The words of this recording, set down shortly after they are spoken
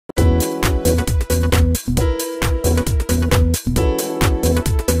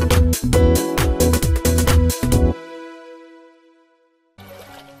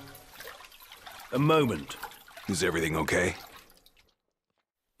moment. Is everything okay?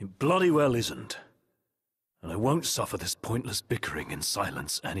 It bloody well isn't. And I won't suffer this pointless bickering in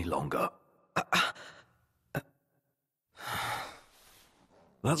silence any longer.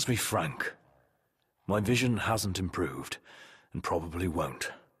 Let's be frank. My vision hasn't improved, and probably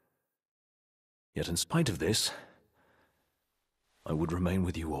won't. Yet in spite of this, I would remain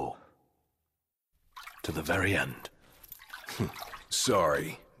with you all. To the very end.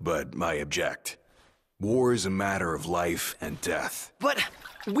 Sorry, but I object. War is a matter of life and death. But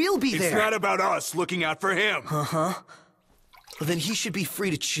we'll be there! It's not about us looking out for him! Uh-huh. Well, then he should be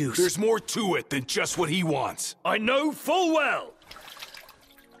free to choose. There's more to it than just what he wants. I know full well!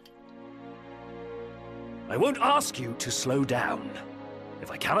 I won't ask you to slow down.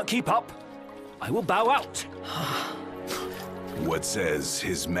 If I cannot keep up, I will bow out. What says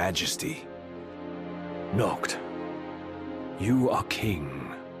His Majesty? Noct, you are king.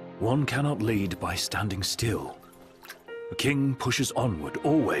 One cannot lead by standing still. A king pushes onward,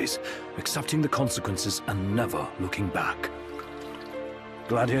 always, accepting the consequences and never looking back.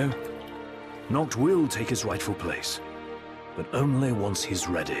 Gladio, Noct will take his rightful place, but only once he's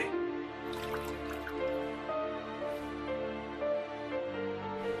ready.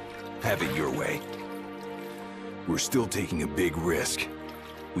 Have it your way. We're still taking a big risk.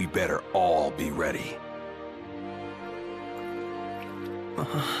 We better all be ready.